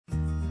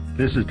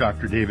This is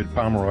Dr. David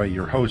Pomeroy,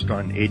 your host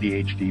on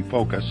ADHD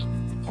Focus.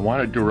 I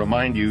wanted to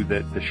remind you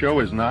that the show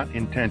is not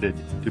intended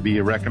to be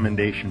a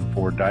recommendation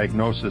for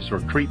diagnosis or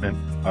treatment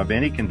of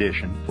any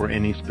condition for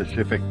any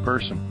specific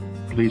person.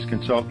 Please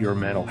consult your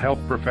mental health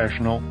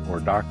professional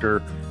or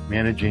doctor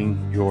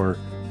managing your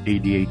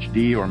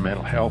ADHD or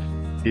mental health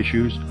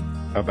issues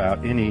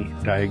about any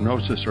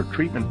diagnosis or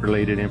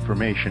treatment-related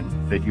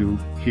information that you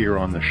hear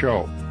on the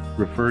show.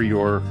 Refer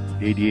your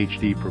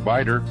ADHD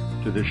provider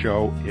to the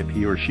show if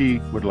he or she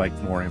would like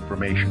more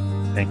information.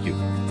 Thank you.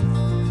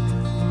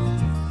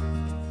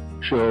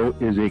 Show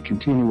is a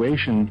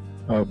continuation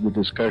of the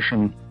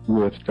discussion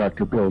with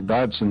Dr. Bill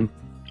Dodson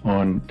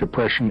on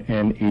depression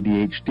and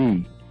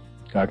ADHD.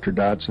 Dr.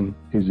 Dodson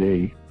is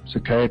a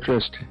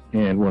psychiatrist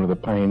and one of the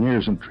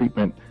pioneers in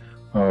treatment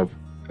of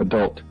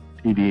adult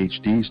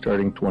ADHD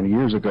starting 20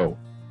 years ago.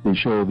 The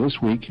show this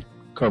week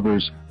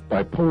covers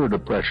bipolar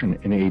depression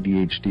and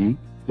ADHD.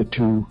 The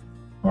two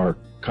are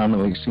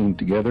commonly seen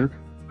together.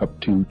 Up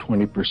to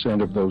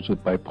 20% of those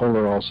with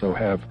bipolar also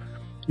have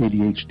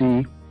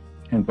ADHD,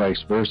 and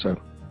vice versa.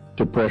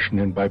 Depression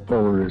and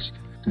bipolar is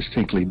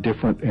distinctly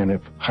different and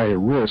of higher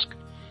risk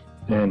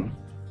than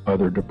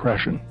other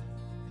depression.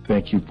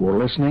 Thank you for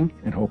listening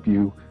and hope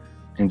you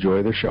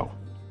enjoy the show.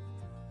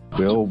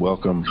 Bill,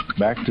 welcome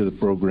back to the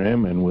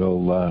program, and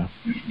we'll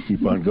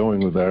keep on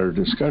going with our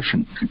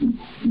discussion.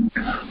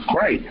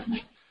 Great.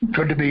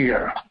 Good to be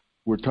here.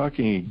 We're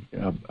talking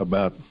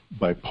about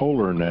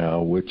bipolar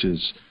now, which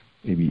is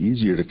maybe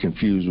easier to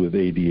confuse with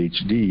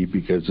ADHD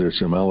because there's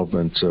some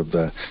elements of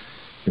the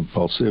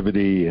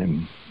impulsivity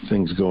and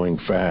things going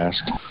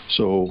fast.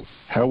 So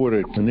how would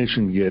a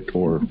clinician get,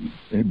 or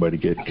anybody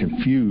get,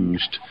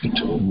 confused?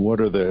 What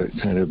are the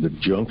kind of the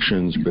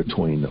junctions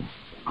between them?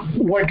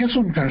 What gets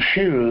them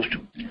confused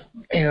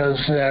is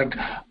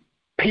that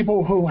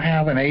people who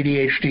have an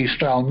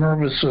ADHD-style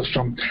nervous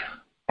system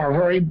are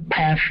very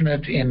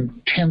passionate,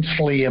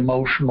 intensely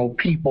emotional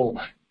people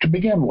to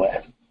begin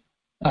with.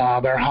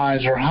 Their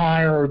highs are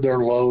higher, their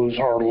lows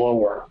are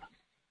lower.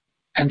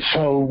 And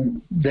so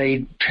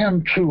they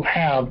tend to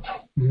have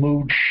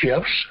mood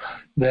shifts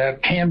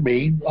that can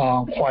be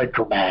quite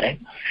dramatic.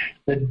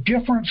 The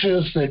difference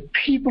is that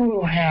people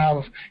who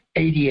have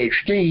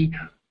ADHD,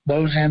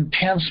 those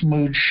intense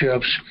mood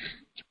shifts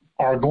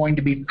are going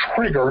to be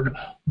triggered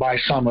by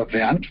some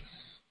event.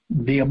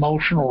 The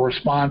emotional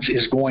response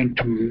is going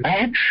to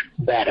match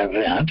that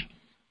event.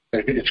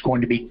 It's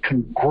going to be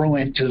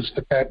congruent is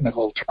the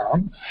technical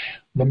term.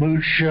 The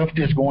mood shift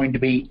is going to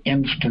be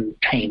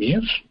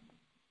instantaneous.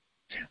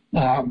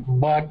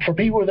 But for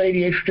people with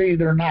ADHD,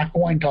 they're not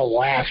going to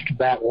last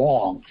that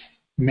long,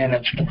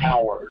 minutes to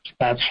hours,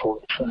 that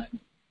sort of thing.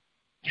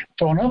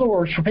 So in other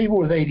words, for people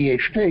with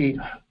ADHD,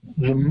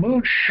 the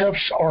mood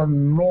shifts are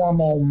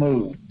normal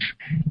moods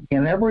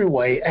in every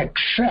way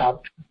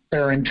except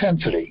their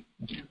intensity.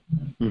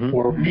 Mm-hmm.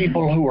 For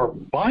people who are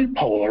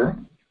bipolar,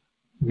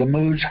 the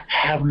moods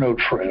have no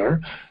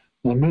trigger.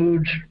 The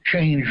moods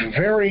change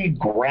very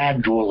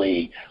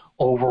gradually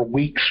over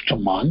weeks to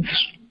months,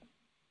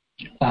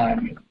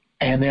 and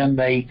then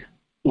they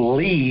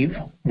leave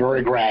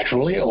very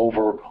gradually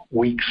over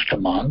weeks to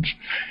months.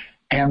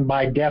 And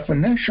by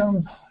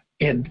definition,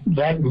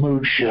 that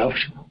mood shift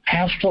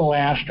has to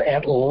last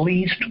at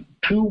least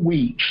 2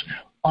 weeks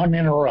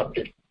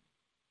uninterrupted.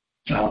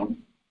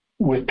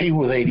 With people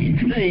with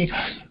ADHD,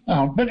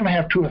 they're going to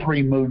have 2 or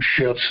 3 mood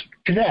shifts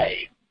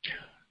today.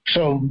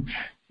 So,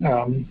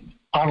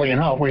 oddly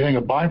enough, we think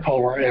of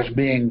bipolar as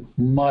being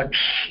much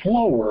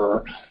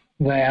slower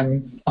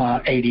than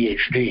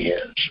ADHD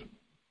is.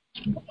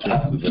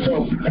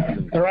 So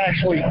they're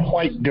actually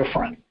quite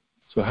different.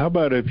 So how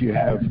about if you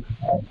have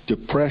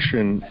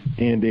depression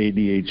and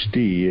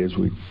ADHD, as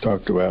we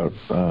talked about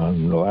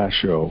in the last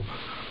show,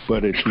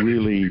 but it's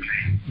really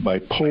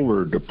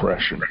bipolar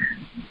depression?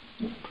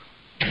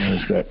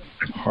 Is that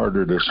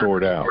harder to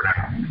sort out?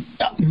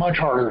 Much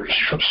harder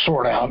to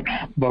sort out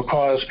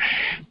because,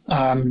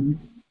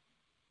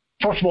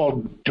 first of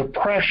all,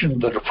 depression,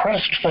 the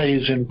depressed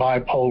phase in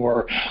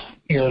bipolar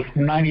is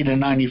 90 to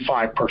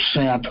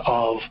 95%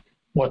 of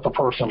what the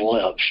person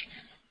lives.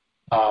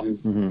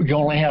 You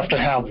only have to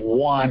have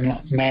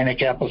one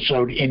manic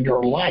episode in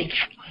your life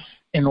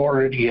in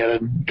order to get a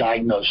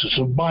diagnosis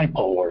of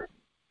bipolar.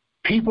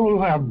 People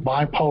who have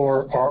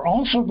bipolar are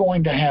also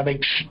going to have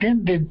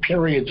extended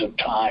periods of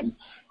time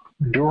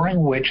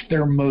during which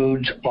their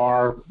moods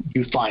are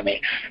euthymic.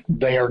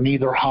 They are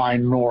neither high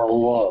nor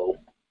low.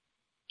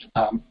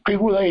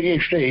 People with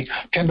ADHD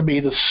tend to be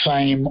the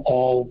same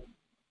all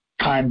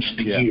times of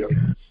the year.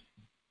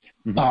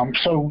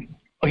 So,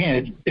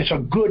 again, it's a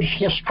good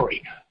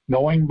history.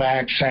 Going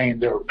back, saying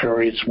there are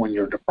periods when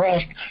you're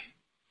depressed,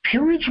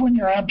 periods when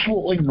you're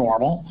absolutely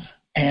normal,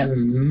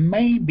 and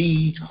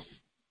maybe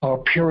a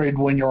period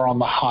when you're on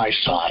the high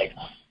side.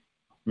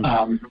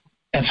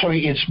 And so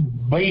it's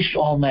based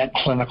on that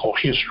clinical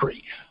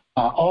history.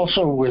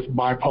 Also with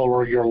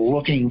bipolar, you're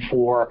looking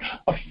for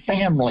a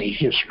family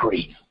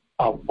history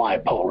of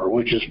bipolar,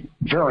 which is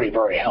very,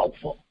 very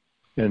helpful.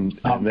 And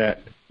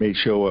that may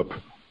show up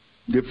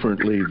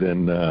differently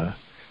than the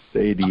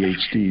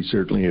ADHD.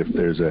 Certainly, if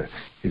there's a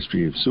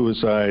history of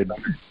suicide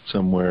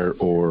somewhere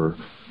or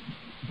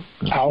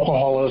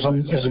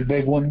alcoholism is a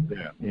big one.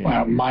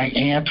 Yeah. My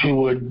aunt who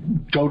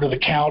would go to the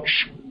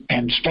couch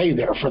and stay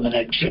there for the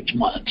next 6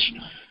 months.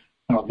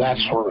 That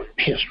sort of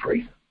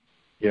history.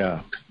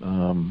 Yeah.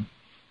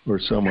 Or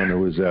someone who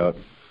was out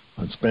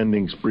on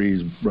spending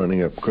sprees,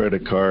 running up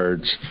credit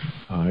cards.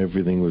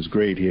 Everything was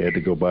great. He had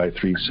to go buy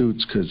 3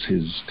 suits because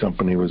his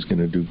company was going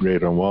to do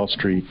great on Wall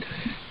Street.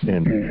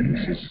 And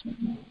this is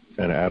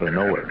kind of out of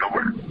nowhere.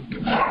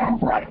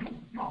 Right.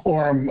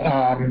 Or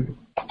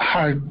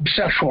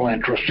sexual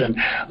interest and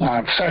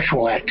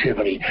sexual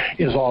activity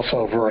is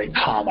also very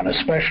common,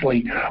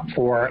 especially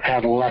for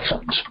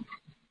adolescents.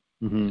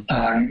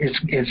 Mm-hmm.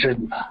 It's a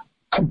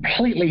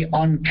completely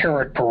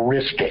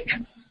uncharacteristic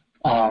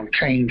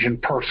change in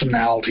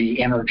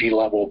personality, energy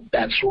level,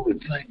 that sort of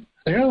thing.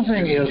 The other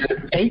thing is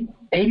that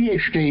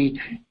ADHD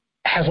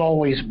has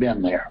always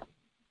been there.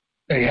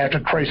 You have to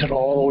trace it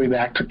all the way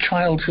back to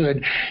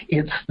childhood.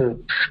 It's the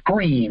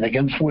screen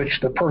against which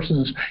the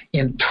person's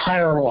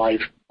entire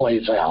life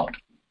plays out.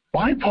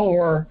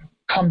 Bipolar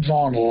comes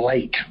on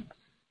late.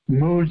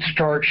 Moods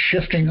start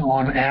shifting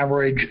on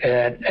average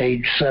at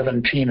age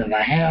 17 and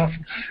a half.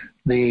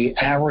 The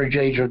average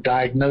age of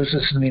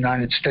diagnosis in the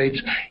United States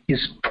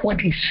is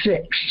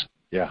 26.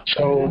 Yeah.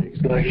 So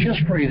the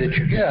history that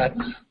you get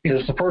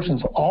is the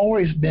person's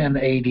always been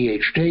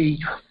ADHD,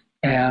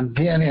 and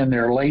then in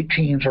their late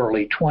teens,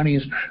 early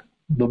 20s,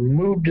 the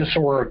mood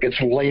disorder gets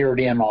layered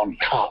in on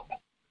top.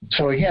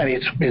 So again,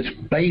 it's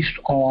based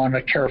on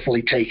a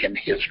carefully taken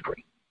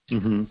history.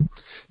 Mm-hmm.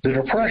 The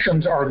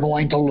depressions are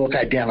going to look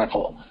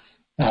identical.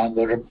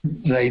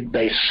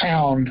 They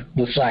sound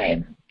the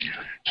same.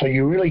 So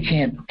you really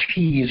can't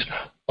tease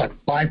a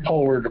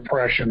bipolar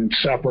depression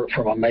separate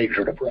from a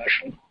major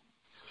depression.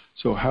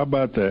 So how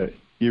about the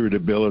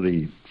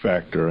irritability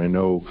factor? I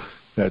know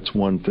that's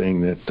one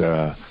thing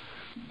that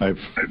I've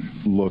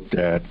looked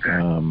at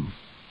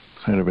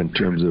kind of in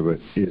terms of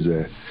is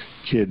a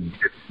kid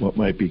what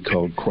might be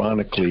called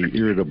chronically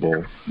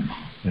irritable.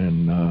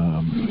 And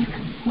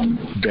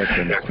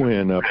Declan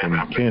Quinn up in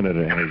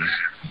Canada has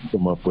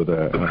come up with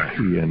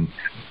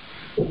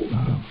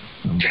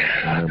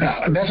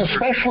that's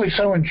especially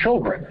so in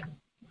children.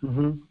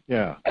 Mm-hmm.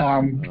 Yeah.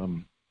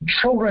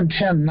 Children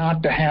tend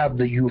not to have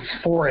the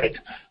euphoric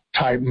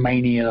type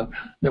mania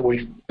that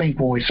we think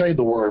when we say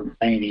the word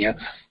mania.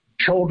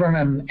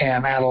 Children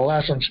and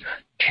adolescents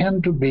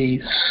tend to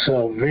be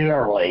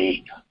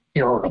severely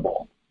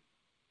irritable.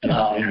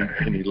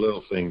 Any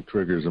little thing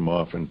triggers them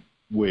off and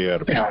way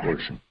out of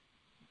proportion.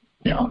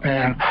 Yeah,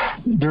 and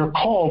they're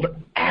called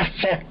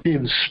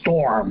affective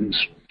storms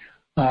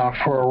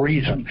for a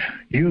reason.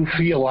 You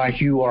feel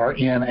like you are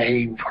in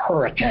a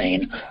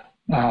hurricane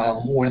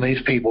when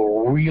these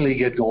people really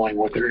get going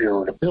with their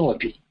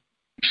irritability.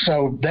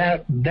 So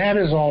that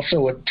is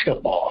also a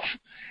tip-off.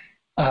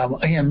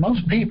 Again,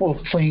 most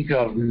people think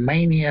of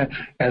mania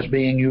as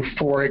being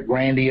euphoric,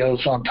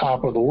 grandiose, on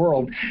top of the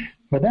world,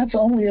 but that's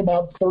only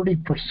about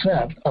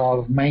 30%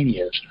 of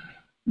manias.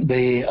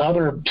 The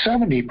other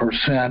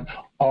 70%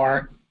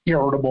 are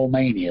irritable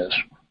manias.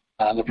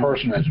 The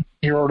person is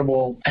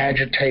irritable,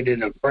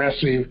 agitated,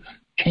 aggressive,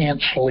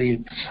 can't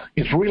sleep.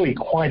 It's really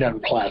quite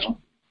unpleasant.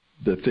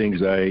 The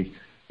things I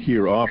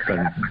hear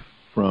often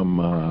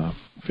from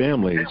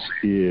families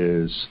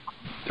is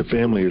the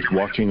family is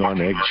walking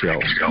on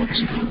eggshells.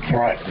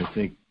 Right. I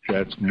think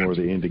that's more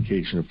the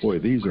indication of, boy,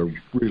 these are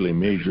really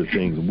major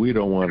things. We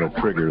don't want to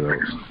trigger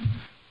those.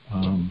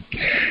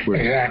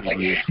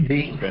 Exactly.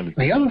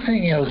 The other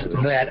thing is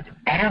that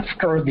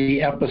after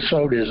the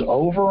episode is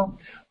over,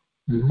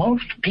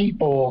 most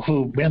people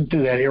who've been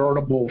through that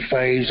irritable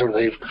phase or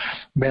they've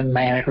been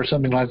manic or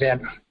something like that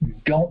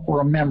don't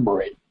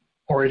remember it,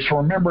 or it's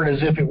remembered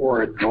as if it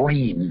were a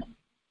dream.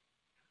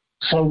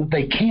 So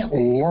they can't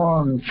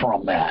learn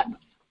from that.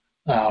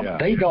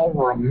 They don't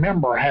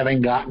remember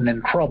having gotten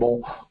in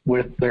trouble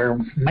with their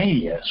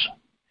manias.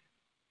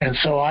 And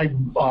so I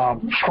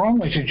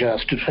strongly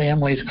suggest to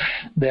families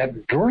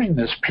that during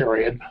this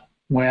period,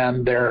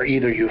 when they're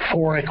either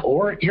euphoric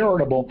or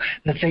irritable,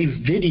 that they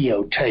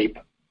videotape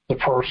the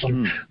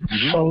person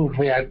so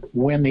that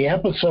when the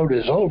episode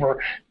is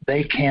over,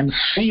 they can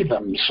see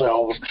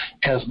themselves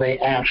as they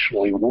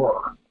actually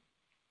were.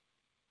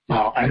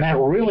 And that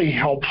really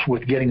helps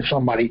with getting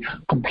somebody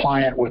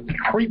compliant with the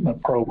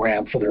treatment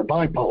program for their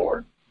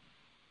bipolar.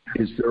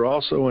 Is there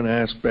also an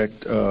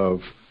aspect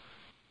of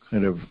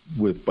kind of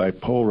with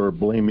bipolar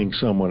blaming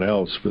someone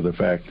else for the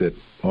fact that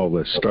all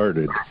this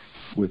started?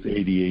 With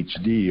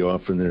ADHD,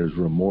 often there's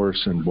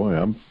remorse and, boy,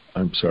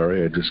 I'm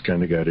sorry, I just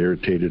kind of got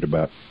irritated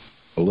about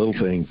a little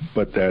thing,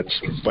 but that's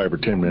 5 or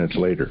 10 minutes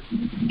later.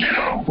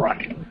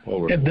 Right.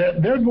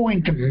 They're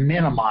going to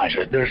minimize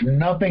it. There's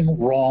nothing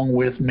wrong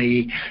with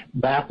me.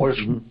 That was,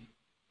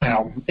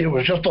 it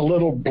was just a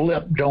little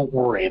blip. Don't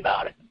worry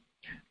about it.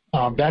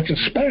 That's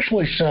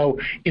especially so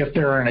if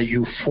they're in a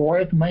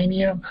euphoric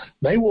mania.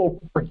 They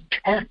will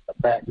protect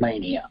that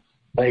mania.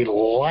 They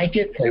like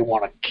it. They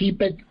want to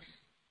keep it.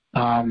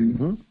 They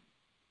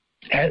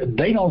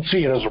don't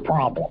see it as a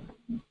problem.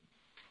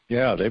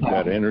 Yeah, they've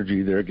got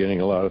energy. They're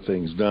getting a lot of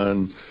things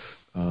done.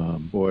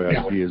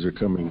 Ideas are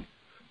coming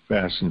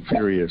fast and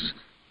furious,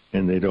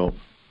 and they don't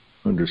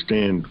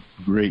understand,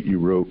 great, you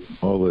wrote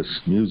all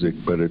this music,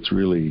 but it's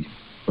really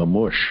a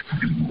mush.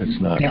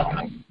 It's not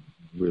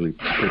really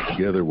put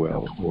together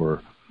well.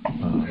 Or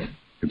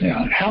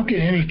how can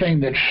anything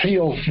that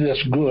feels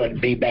this good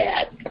be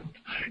bad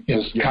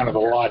is kind of the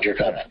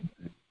logic of it.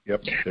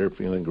 Yep, they're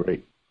feeling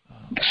great.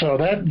 So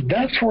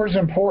that's where it's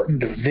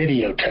important to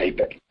videotape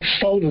it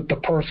so that the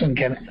person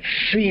can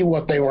see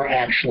what they were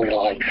actually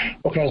like,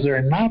 because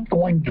they're not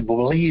going to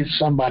believe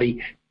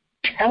somebody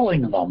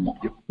telling them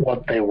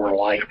what they were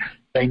like.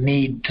 They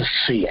need to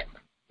see it.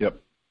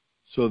 Yep.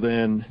 So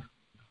then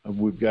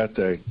we've got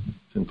the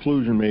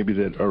conclusion maybe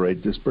that, all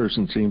right, this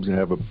person seems to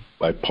have a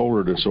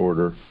bipolar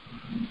disorder,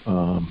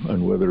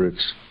 and whether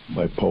it's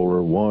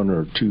bipolar 1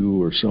 or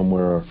 2 or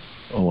somewhere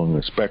along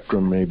the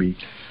spectrum maybe,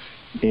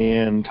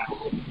 and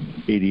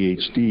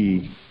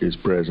ADHD is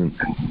present.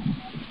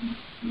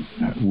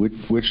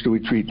 Which do we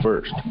treat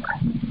first?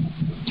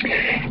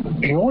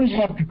 You always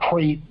have to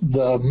treat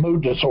the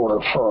mood disorder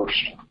first.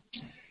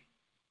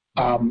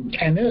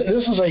 And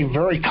this is a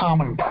very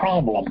common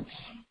problem.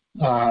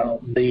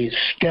 The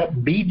STEP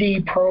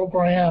BD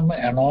program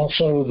and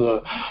also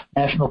the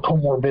National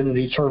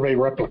Comorbidity Survey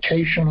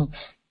replication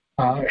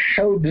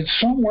showed that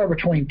somewhere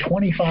between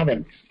 25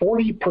 and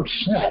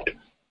 40%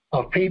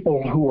 of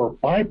people who are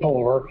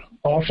bipolar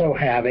also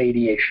have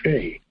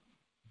ADHD.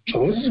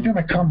 So this is going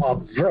to come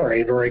up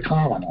very, very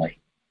commonly.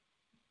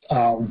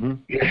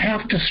 You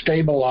have to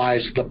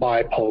stabilize the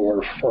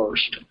bipolar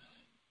first.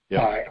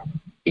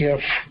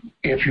 If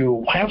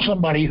you have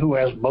somebody who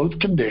has both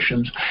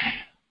conditions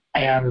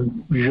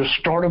and you just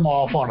start them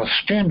off on a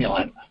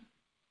stimulant,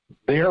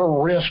 their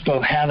risk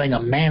of having a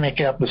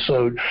manic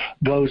episode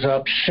goes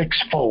up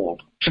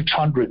sixfold,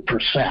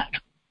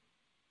 600%,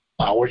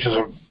 which is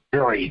a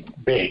very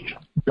big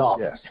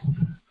jump. Yes.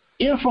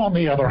 If, on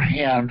the other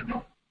hand,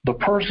 the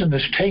person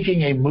is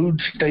taking a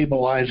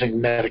mood-stabilizing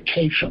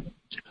medication,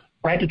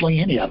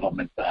 practically any of them,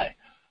 in fact,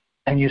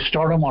 and you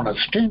start them on a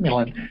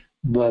stimulant,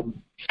 the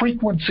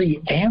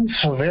frequency and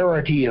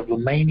severity of the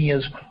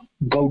manias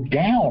go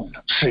down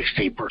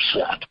 60%.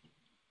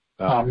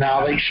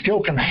 Now, they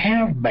still can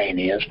have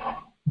manias,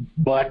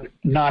 but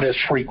not as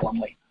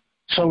frequently.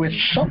 So it's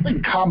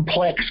something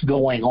complex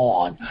going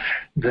on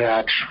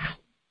that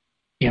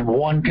in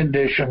one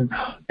condition,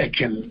 it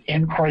can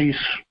increase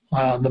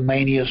the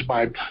manias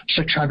by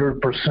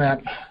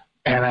 600%,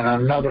 and in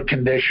another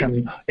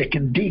condition, it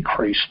can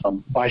decrease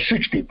them by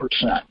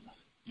 60%.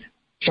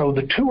 So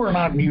the two are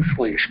not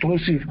mutually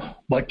exclusive,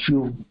 but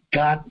you've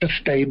got to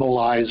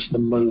stabilize the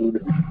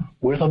mood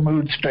with a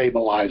mood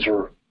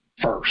stabilizer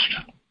first.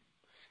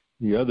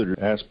 The other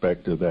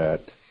aspect of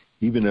that,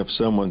 even if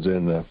someone's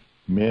in the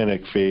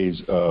manic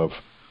phase of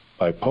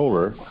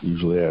bipolar,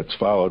 usually that's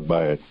followed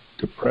by a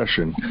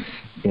depression,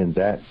 and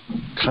that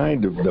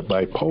kind of the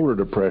bipolar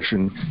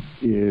depression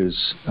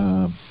is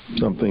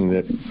something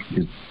that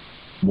is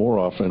more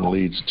often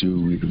leads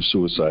to either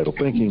suicidal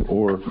thinking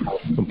or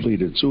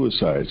completed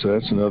suicide. So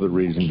that's another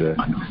reason to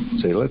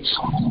say, let's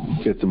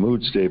get the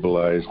mood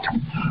stabilized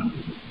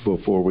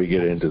before we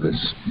get into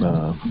this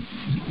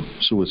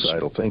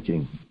suicidal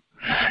thinking.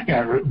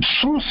 Yeah,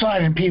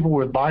 suicide in people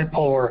with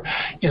bipolar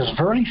is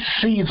very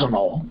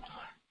seasonal.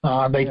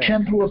 They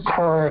tend to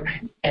occur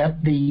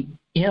at the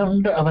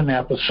end of an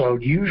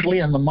episode, usually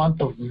in the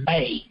month of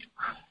May.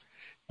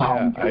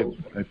 I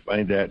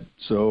find that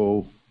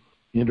so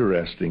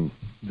interesting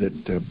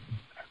that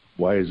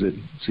why is it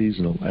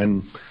seasonal?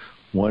 And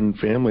one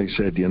family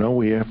said,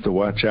 we have to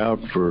watch out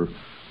for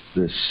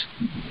this,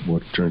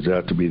 what turns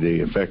out to be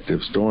the affective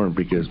storm,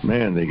 because,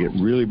 man, they get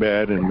really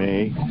bad in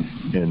May,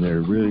 and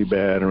they're really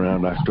bad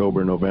around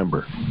October,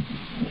 November.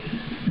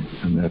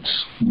 And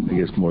that's, I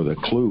guess, more the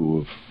clue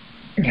of,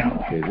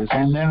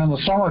 and then in the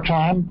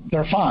summertime,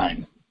 they're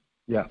fine.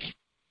 Yeah.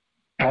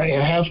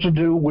 It has to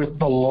do with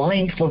the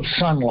length of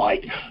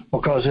sunlight,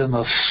 because in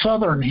the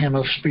southern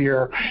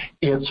hemisphere,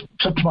 it's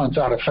 6 months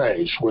out of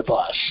phase with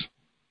us.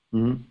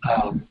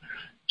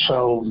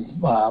 So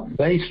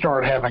they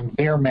start having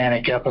their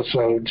manic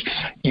episodes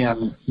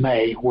in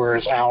May,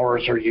 whereas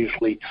ours are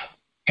usually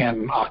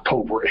in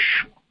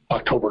October-ish,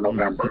 October,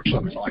 November,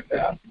 something like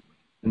that.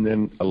 And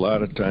then a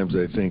lot of times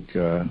I think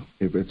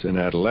if it's an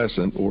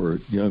adolescent or a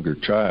younger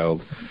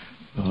child,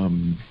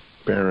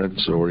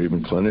 parents or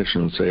even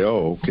clinicians say,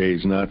 oh, okay,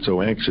 he's not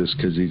so anxious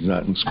because he's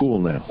not in school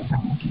now.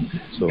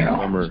 So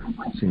summer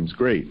seems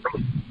great.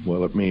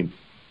 Well, it may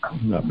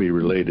not be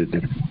related.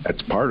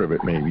 That's part of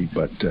it maybe,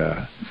 but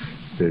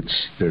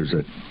there's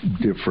a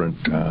different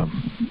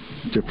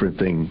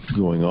thing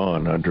going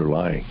on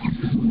underlying.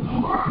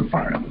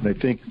 I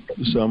think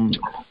some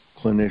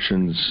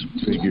clinicians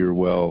figure,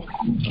 well,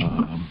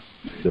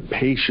 the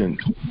patient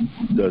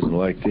doesn't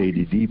like the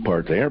ADD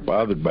part. They aren't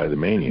bothered by the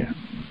mania.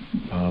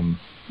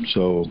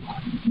 So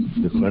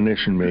the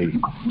clinician may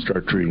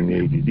start treating the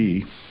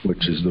ADD,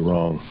 which is the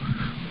wrong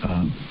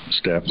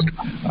steps.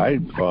 I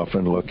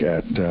often look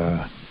at,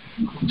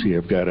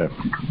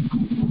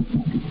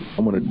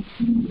 I'm going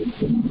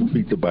to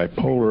treat the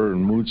bipolar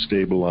and mood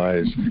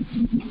stabilize,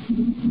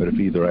 but if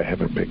either I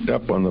haven't picked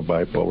up on the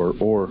bipolar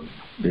or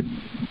it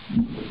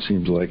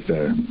seems like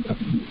the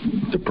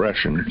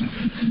depression,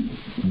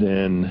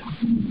 then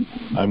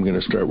I'm going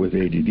to start with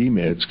ADD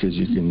meds because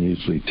you can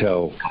usually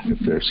tell if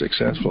they're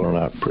successful or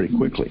not pretty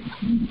quickly.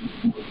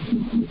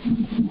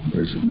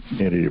 Whereas an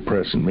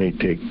antidepressant may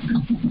take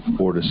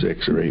 4 to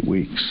 6 or 8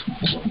 weeks.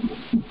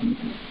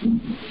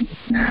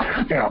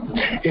 Yeah,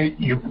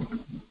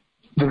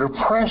 the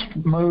depressed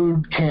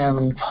mood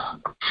can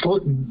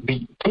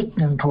be kicked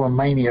into a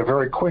mania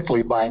very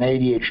quickly by an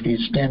ADHD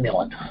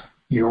stimulant.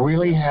 You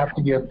really have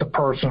to get the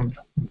person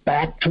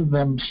back to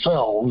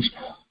themselves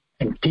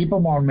and keep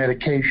them on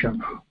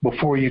medication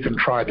before you can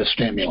try the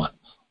stimulant.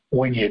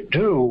 When you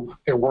do,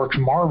 it works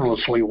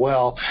marvelously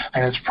well,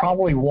 and it's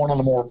probably one of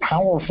the more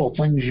powerful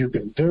things you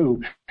can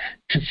do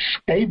to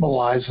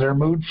stabilize their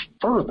moods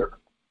further.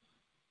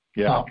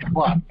 Yeah.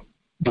 But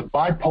the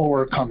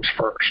bipolar comes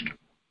first,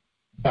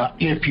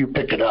 if you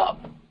pick it up,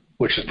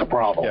 which is the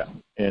problem. Yeah.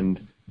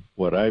 And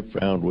what I've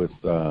found with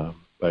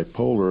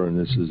bipolar, and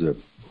this is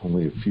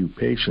only a few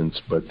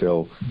patients, but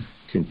they'll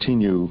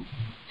continue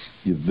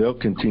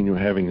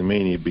having the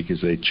mania because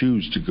they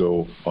choose to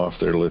go off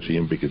their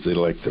lithium because they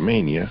like the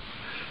mania,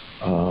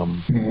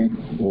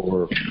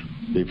 or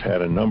they've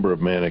had a number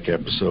of manic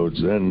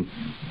episodes. Then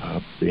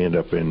they end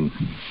up in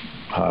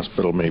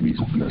hospital, maybe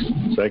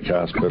a psych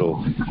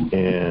hospital,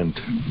 and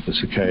the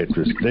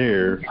psychiatrist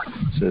there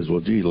says,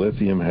 well, gee,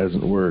 lithium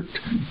hasn't worked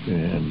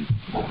and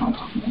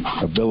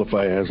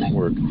Abilify hasn't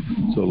worked,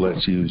 so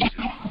let's use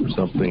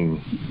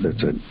something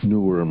that's a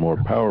newer and more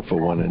powerful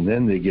one, and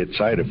then they get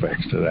side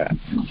effects to that.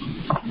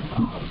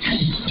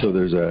 So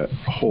there's a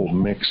whole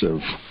mix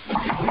of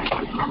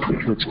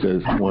which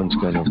one's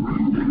going to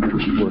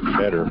work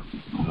better.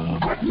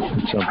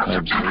 And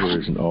sometimes newer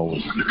isn't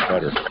always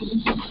better.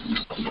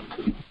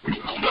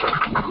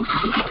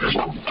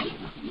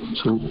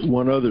 So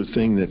one other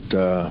thing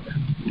that,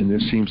 and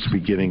this seems to be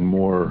getting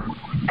more,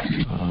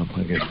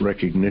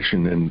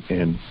 recognition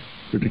and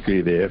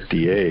particularly the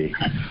FDA,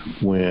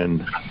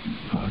 when,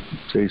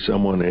 say,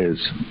 someone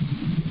is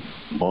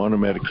on a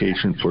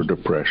medication for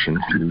depression,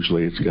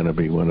 usually it's going to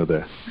be one of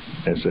the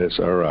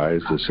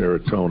SSRIs, the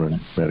serotonin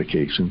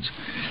medications,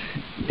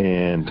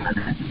 and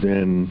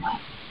then,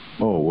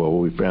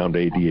 we found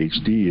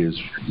ADHD is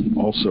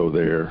also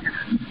there,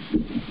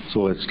 so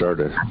let's start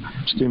a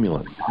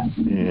stimulant.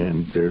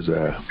 And there's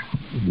a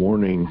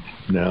warning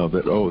now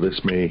that,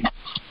 this may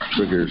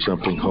trigger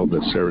something called the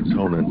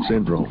serotonin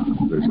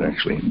syndrome. There's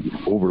actually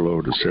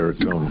overload of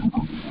serotonin.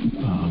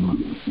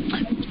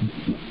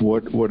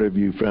 What have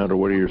you found, or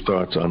what are your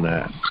thoughts on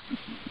that?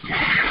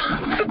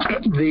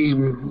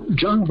 The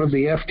job of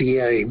the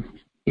FDA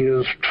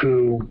is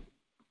to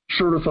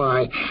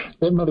certify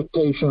that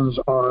medications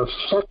are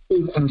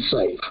effective and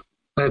safe.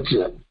 That's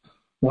it.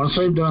 Once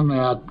they've done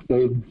that,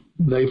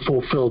 they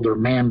fulfilled their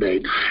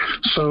mandate.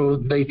 So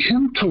they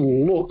tend to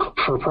look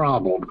for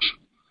problems.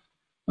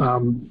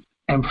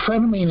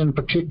 Amphetamine in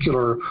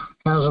particular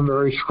has a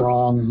very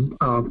strong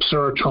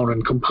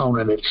serotonin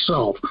component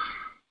itself.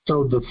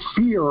 So the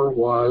fear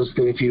was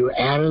that if you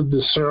added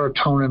the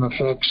serotonin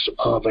effects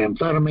of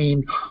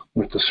amphetamine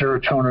with the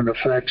serotonin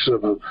effects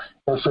of a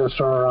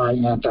SSRI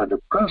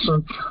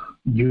antidepressant,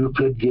 you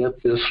could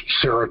get this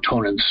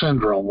serotonin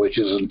syndrome, which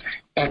is an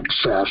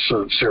excess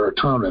of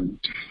serotonin.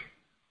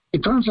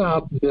 It turns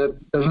out that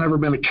there's never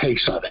been a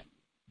case of it.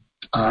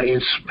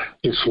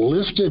 It's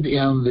listed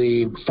in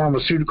the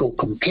pharmaceutical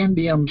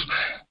compendiums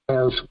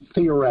as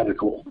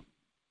theoretical.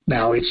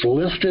 Now, it's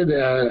listed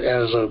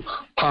as a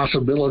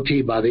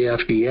possibility by the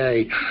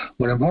FDA,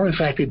 but in point of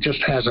fact, it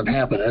just hasn't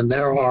happened. And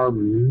there are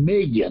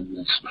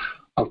millions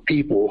of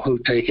people who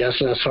take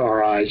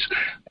SSRIs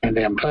and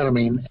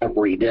amphetamine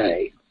every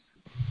day.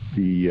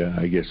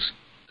 The,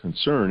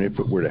 concern, if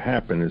it were to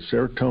happen, is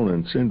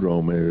serotonin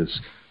syndrome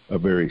is a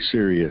very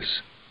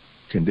serious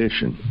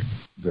condition.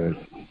 It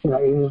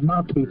is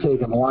not to be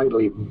taken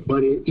lightly,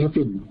 but if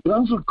it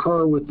does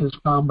occur with this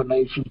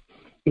combination,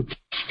 it's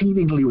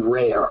exceedingly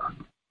rare.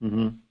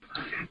 Mm-hmm.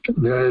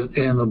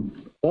 In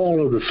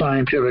all of the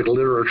scientific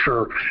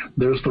literature,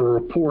 there's the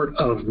report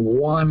of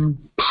one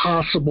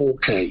possible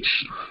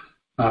case,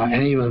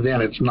 and even then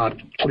it's not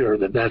clear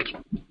that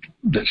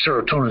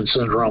serotonin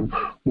syndrome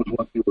was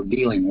what they were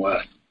dealing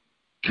with.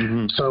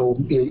 Mm-hmm. So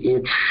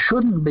it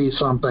shouldn't be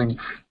something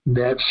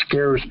that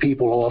scares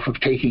people off of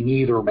taking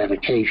either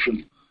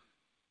medication.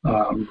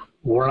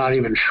 We're not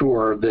even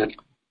sure that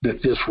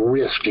this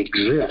risk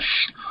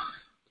exists.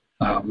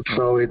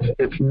 So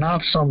it's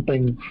not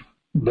something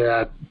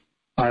that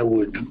I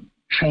would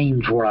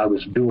change what I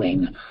was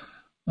doing.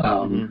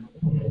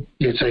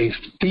 It's a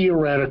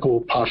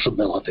theoretical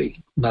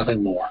possibility,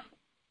 nothing more.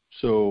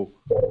 So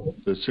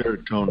the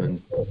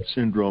serotonin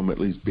syndrome, at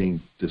least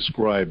being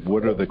described,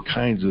 what are the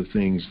kinds of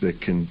things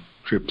that can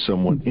trip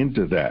someone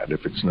into that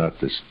if it's not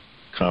this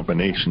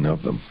combination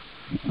of them?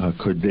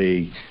 Could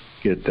they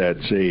get that,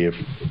 say, if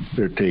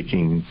they're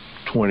taking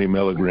 20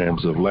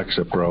 milligrams of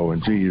Lexapro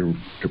and, gee, your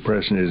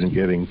depression isn't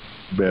getting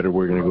better,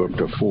 we're going to go up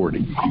to 40.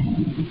 Would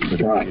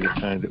it be the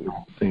kind of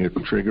thing that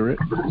would trigger it?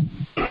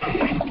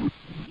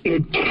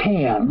 It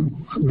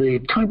can. The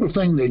type of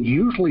thing that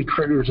usually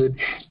triggers it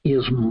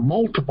is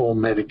multiple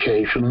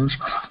medications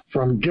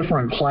from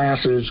different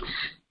classes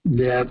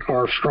that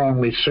are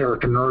strongly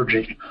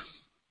serotonergic.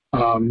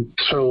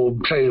 So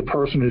say a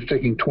person who's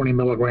taking 20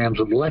 milligrams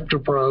of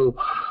Lexapro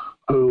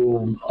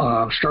who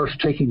starts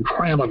taking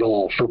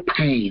tramadol for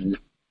pain.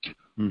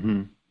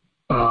 Mm-hmm.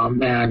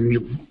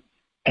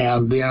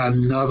 And then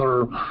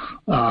another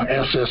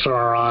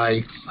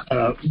SSRI,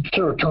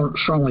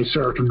 strongly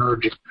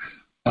serotonergic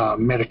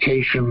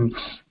medication,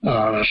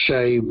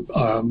 say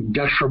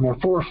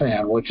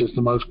dextromethorphan, which is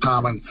the most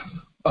common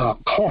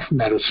cough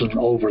medicine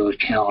over the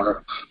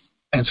counter.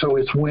 And so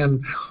it's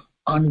when,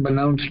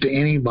 unbeknownst to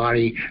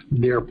anybody,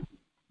 they're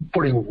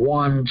putting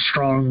one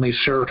strongly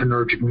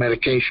serotonergic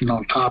medication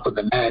on top of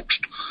the next.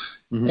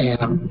 Mm-hmm.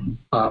 And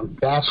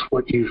that's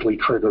what usually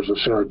triggers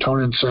a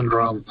serotonin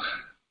syndrome,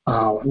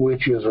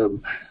 which is a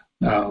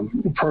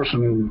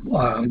person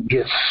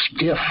gets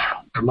stiff,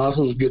 their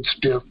muscles get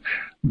stiff,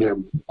 their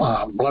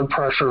blood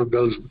pressure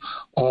goes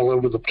all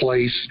over the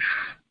place,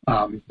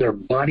 their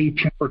body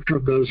temperature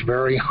goes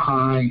very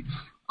high,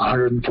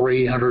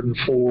 103,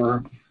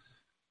 104.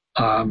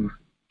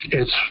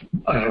 It's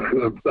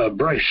a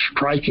very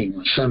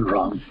striking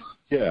syndrome.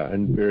 Yeah,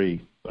 and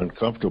very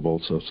uncomfortable.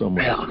 So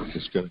someone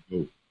is going to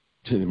go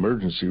to the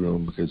emergency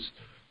room because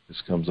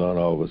this comes on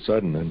all of a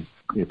sudden.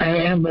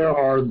 And there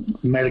are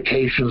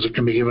medications that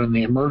can be given in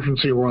the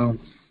emergency room,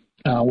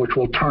 which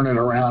will turn it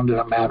around in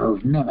a matter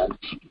of minutes.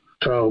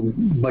 So,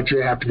 but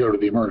you have to go to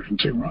the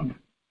emergency room.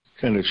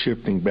 Kind of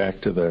shifting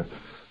back to the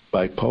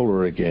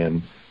bipolar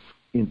again,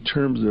 in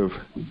terms of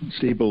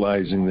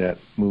stabilizing that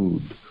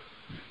mood,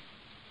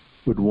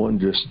 would one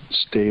just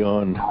stay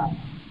on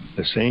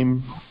the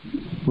same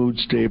mood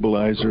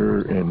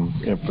stabilizer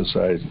and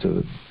emphasize to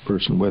the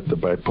person with the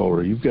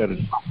bipolar, you've got to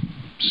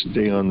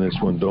stay on this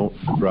one, don't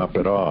drop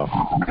it off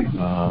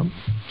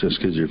just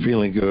because you're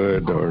feeling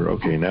good, or,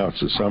 okay, now it's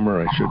the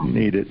summer, I shouldn't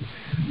need it.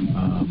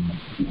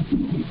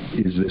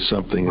 Is this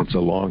something that's a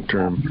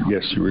long-term,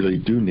 yes, you really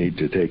do need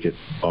to take it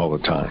all the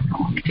time?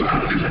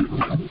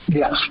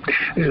 Yes.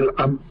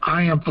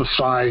 I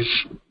emphasize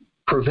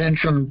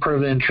prevention.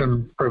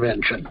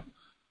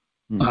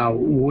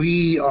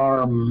 We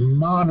are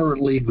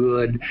moderately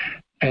good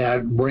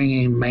at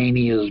bringing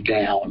manias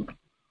down.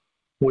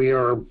 We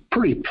are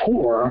pretty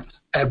poor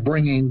at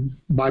bringing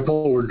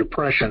bipolar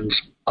depressions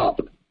up.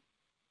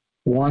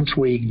 Once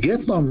we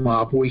get them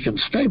up, we can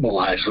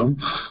stabilize them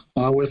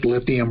with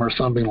lithium or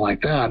something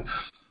like that,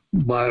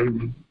 but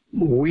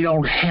we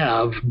don't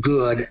have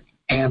good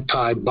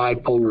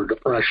anti-bipolar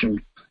depression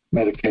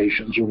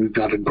medications. We've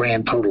got a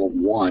grand total of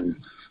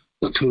one,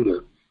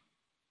 Latuda.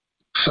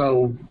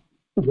 So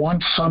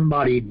once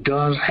somebody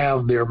does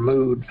have their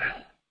mood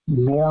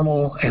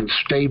normal and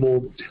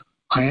stable,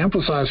 I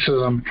emphasize to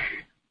them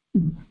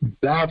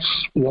that's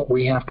what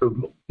we have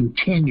to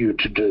continue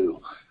to do.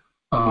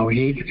 We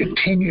need to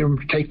continue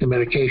to take the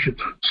medication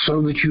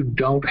so that you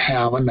don't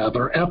have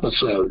another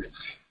episode,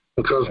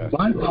 because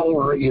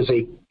bipolar is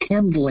a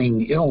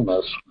kindling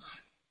illness.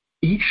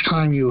 Each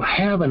time you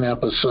have an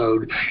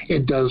episode,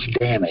 it does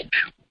damage.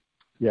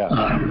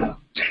 Yeah.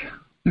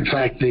 In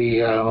fact,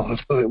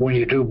 when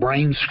you do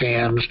brain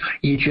scans,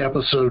 each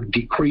episode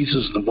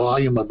decreases the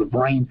volume of the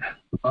brain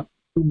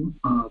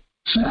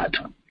set.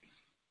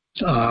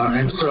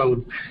 And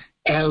so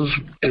as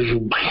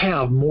you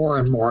have more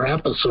and more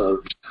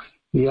episodes,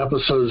 the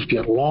episodes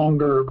get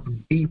longer,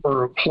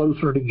 deeper,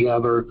 closer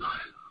together.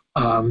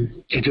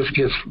 It just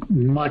gets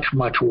much,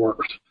 much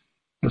worse.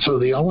 And so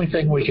the only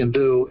thing we can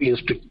do is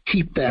to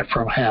keep that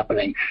from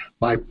happening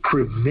by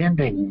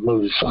preventing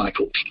mood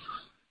cycles.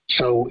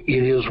 So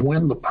it is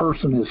when the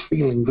person is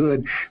feeling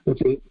good that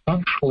they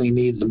actually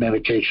need the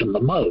medication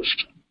the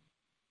most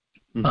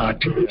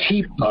to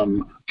keep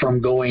them from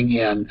going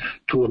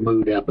into a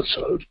mood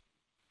episode.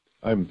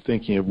 I'm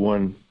thinking of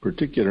one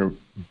particular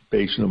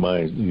patient of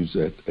mine who's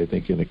I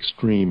think an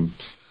extreme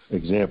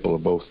example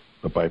of both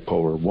the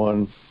bipolar.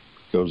 One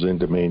goes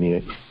into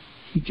mania.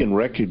 He can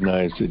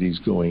recognize that he's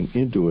going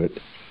into it.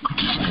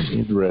 And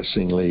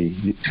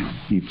interestingly,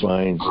 he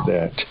finds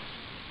that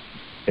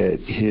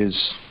his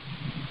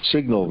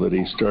signal that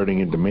he's starting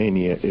into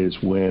mania is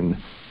when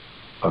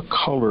a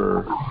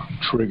color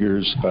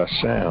triggers a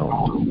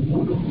sound.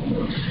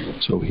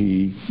 So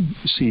he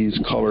sees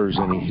colors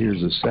and he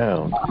hears a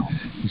sound.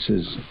 He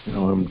says,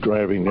 I'm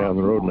driving down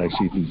the road and I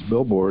see these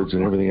billboards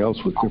and everything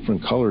else with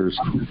different colors.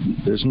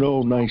 There's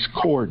no nice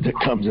chord that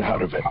comes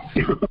out of it.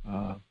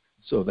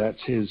 So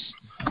that's his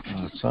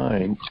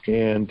sign.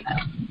 And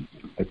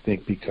I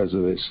think because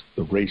of this,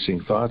 the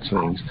racing thoughts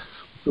things,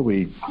 so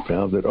we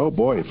found that, oh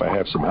boy, if I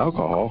have some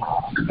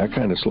alcohol, that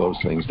kind of slows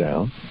things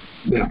down.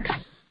 Yeah.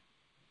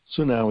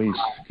 So now he's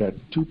got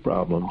two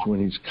problems. When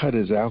he's cut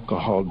his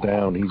alcohol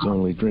down, he's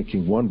only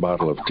drinking one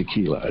bottle of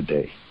tequila a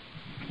day.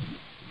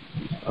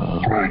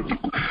 Right.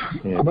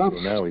 About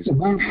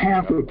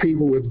half of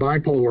people with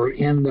bipolar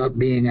end up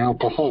being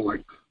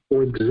alcoholic,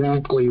 or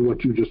exactly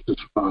what you just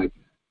described.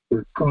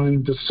 They're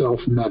trying to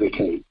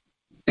self-medicate,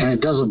 and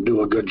it doesn't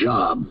do a good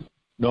job.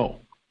 No,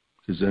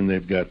 because then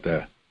they've got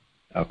the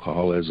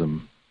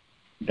alcoholism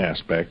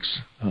aspects.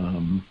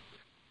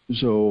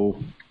 So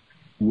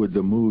with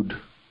the mood,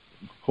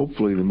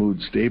 hopefully the mood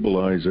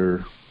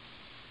stabilizer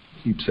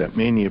keeps that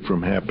mania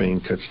from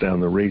happening, cuts down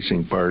the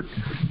racing part,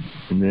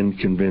 and then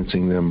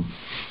convincing them,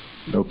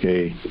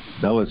 okay,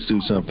 now let's do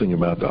something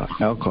about the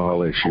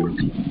alcohol issue.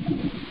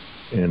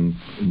 And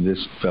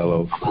this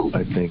fellow,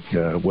 I think,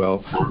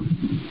 well,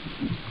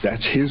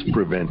 that's his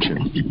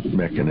prevention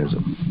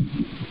mechanism.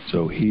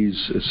 So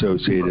he's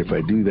associated, if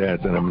I do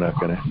that, then I'm not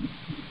going to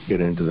get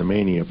into the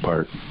mania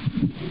part.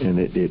 And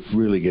it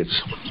really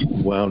gets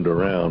wound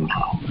around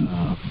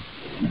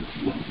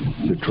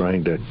to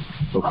trying to,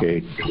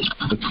 okay,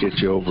 let's get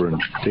you over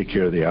and take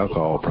care of the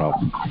alcohol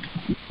problem.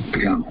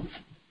 Yeah.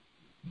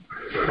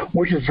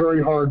 Which is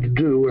very hard to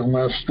do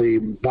unless the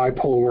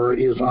bipolar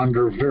is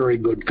under very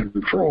good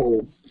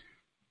control.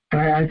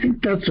 And I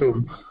think that's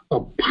a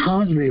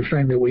positive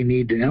thing that we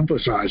need to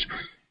emphasize,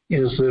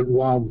 is that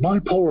while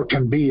bipolar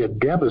can be a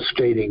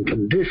devastating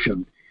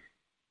condition,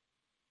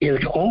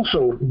 it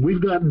also,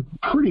 we've gotten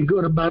pretty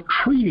good about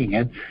treating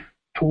it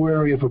to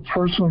where if a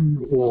person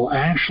will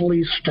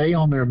actually stay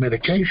on their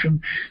medication,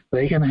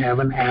 they can have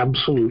an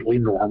absolutely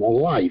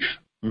normal life.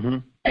 Mm-hmm.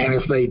 And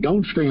if they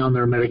don't stay on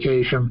their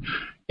medication,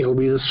 it'll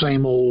be the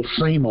same old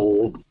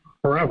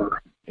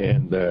forever.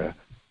 And I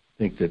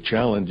think the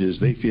challenge is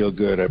they feel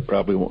good, I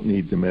probably won't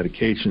need the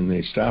medication,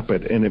 they stop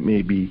it, and it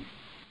may be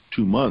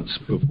 2 months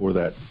before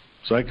that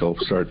cycle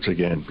starts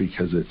again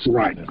because it's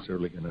not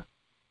necessarily going to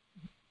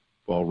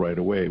fall right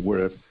away.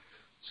 Whereas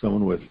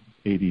someone with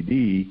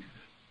ADD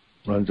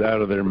runs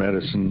out of their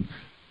medicine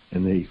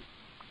and they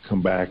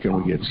come back and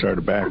we get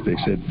started back, they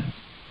said,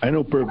 I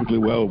know perfectly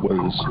well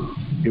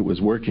it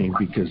was working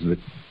because the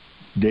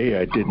day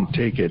I didn't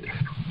take it,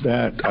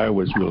 that I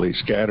was really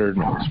scattered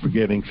and I was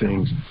forgetting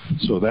things,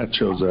 so that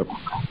shows up,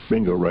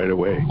 bingo, right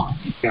away.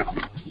 Yeah,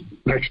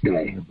 next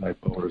day.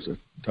 Bipolar is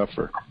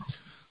tougher.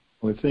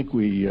 Well, I think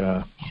we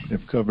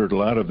have covered a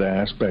lot of the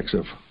aspects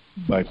of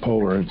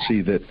bipolar and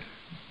see that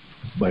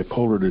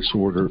bipolar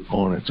disorder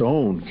on its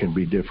own can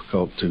be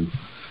difficult to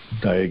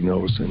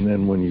diagnose, and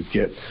then when you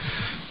get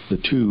the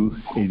two,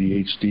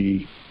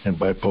 ADHD and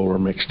bipolar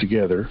mixed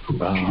together,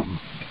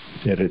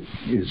 that it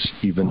is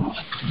even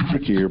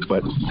trickier,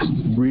 but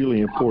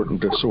really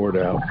important to sort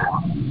out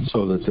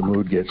so that the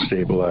mood gets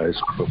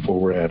stabilized before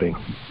we're adding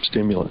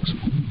stimulants.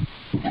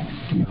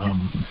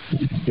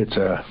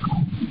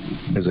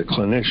 As a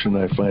clinician,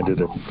 I find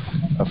it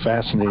a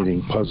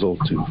fascinating puzzle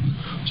to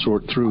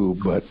sort through,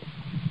 but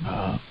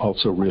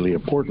also really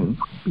important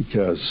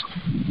because,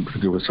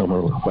 particularly with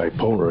someone with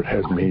bipolar, it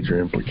has major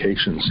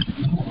implications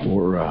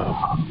for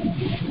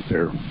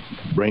their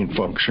brain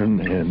function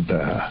and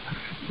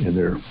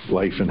their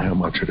life and how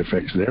much it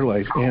affects their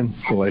life and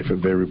the life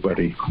of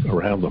everybody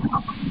around them.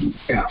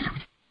 Yeah.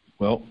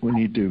 Well, we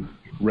need to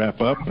wrap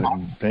up,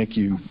 and thank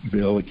you,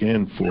 Bill,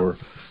 again for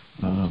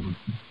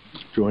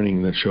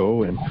joining the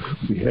show. And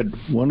we had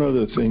one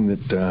other thing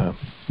that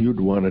you'd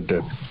wanted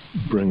to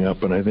bring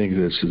up, and I think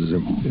this is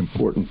an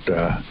important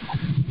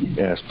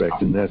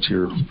aspect, and that's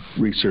your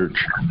research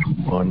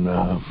on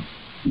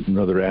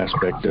another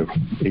aspect of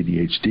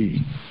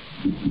ADHD.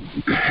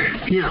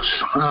 Yes,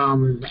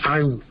 I'm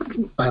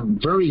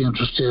very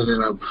interested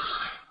in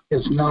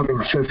it's not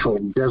an official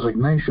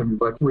designation,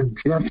 but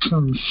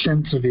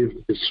rejection-sensitive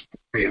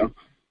dysphoria,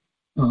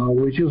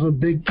 which is a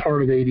big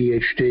part of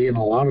ADHD, and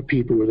a lot of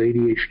people with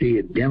ADHD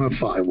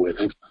identify with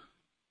it.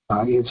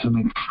 It's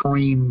an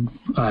extreme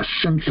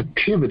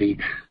sensitivity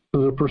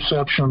to the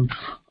perception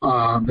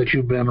that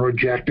you've been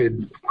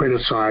rejected,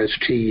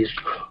 criticized, teased,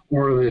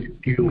 or that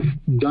you've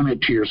done it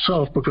to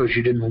yourself because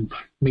you didn't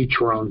meet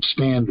your own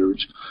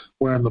standards.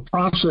 We're in the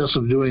process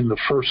of doing the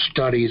first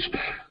studies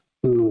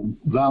to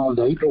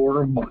validate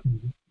or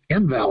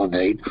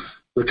invalidate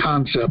the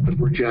concept of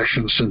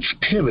rejection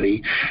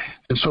sensitivity.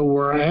 And so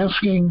we're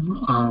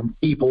asking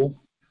people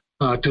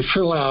to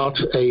fill out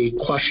a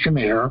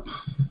questionnaire.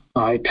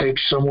 It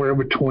takes somewhere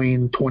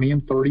between 20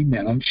 and 30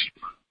 minutes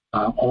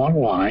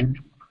online.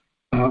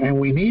 And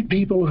we need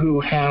people who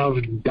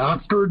have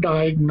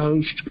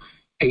doctor-diagnosed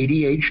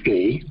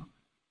ADHD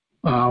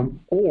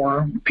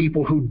or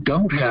people who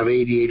don't have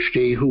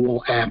ADHD who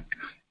will act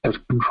as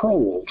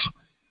controls.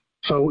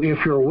 So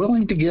if you're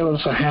willing to give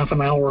us a half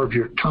an hour of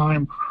your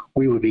time,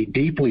 we would be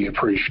deeply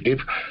appreciative.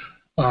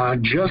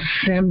 Just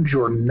send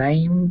your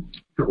name,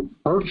 your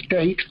birth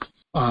date,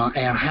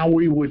 and how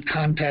we would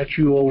contact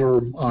you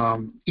over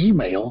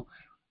email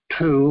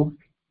to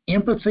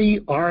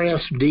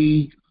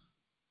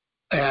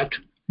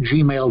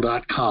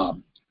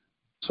empathyrsd@gmail.com.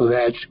 So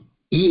that's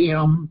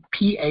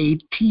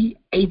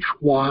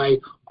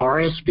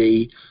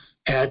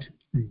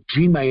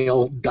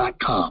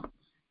empathyrsd@gmail.com.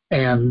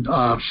 And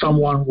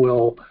someone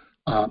will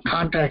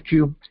contact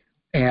you,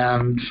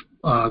 and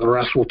the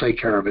rest will take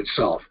care of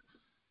itself.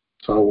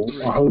 So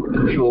I hope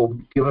that you'll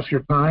give us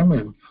your time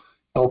and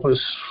help us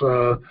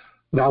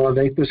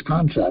validate this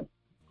concept.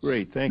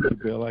 Great. Thank you,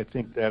 Bill. I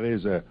think that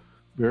is a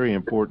very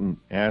important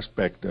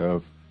aspect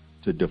to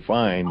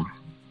define.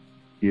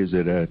 Is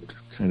it a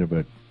kind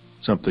of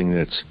something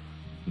that's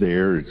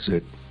there? Is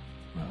it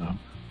a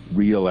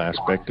real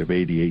aspect of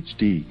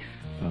ADHD?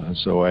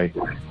 So I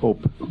hope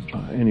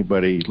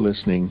anybody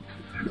listening,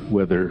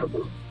 whether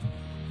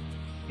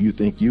you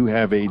think you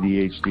have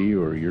ADHD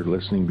or you're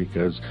listening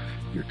because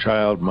your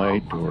child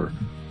might or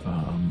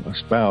a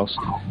spouse,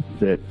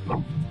 that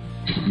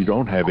if you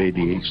don't have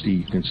ADHD,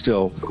 you can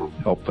still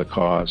help the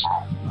cause.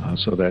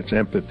 So that's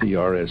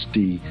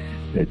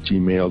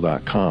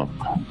empathyrsd@gmail.com.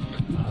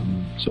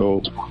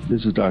 So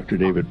this is Dr.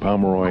 David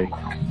Pomeroy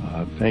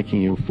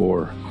thanking you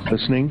for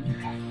listening,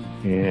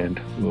 and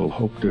we'll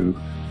hope to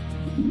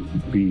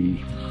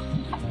be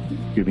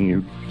giving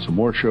you some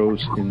more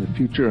shows in the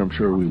future. I'm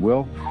sure we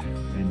will.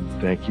 And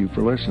thank you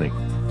for listening.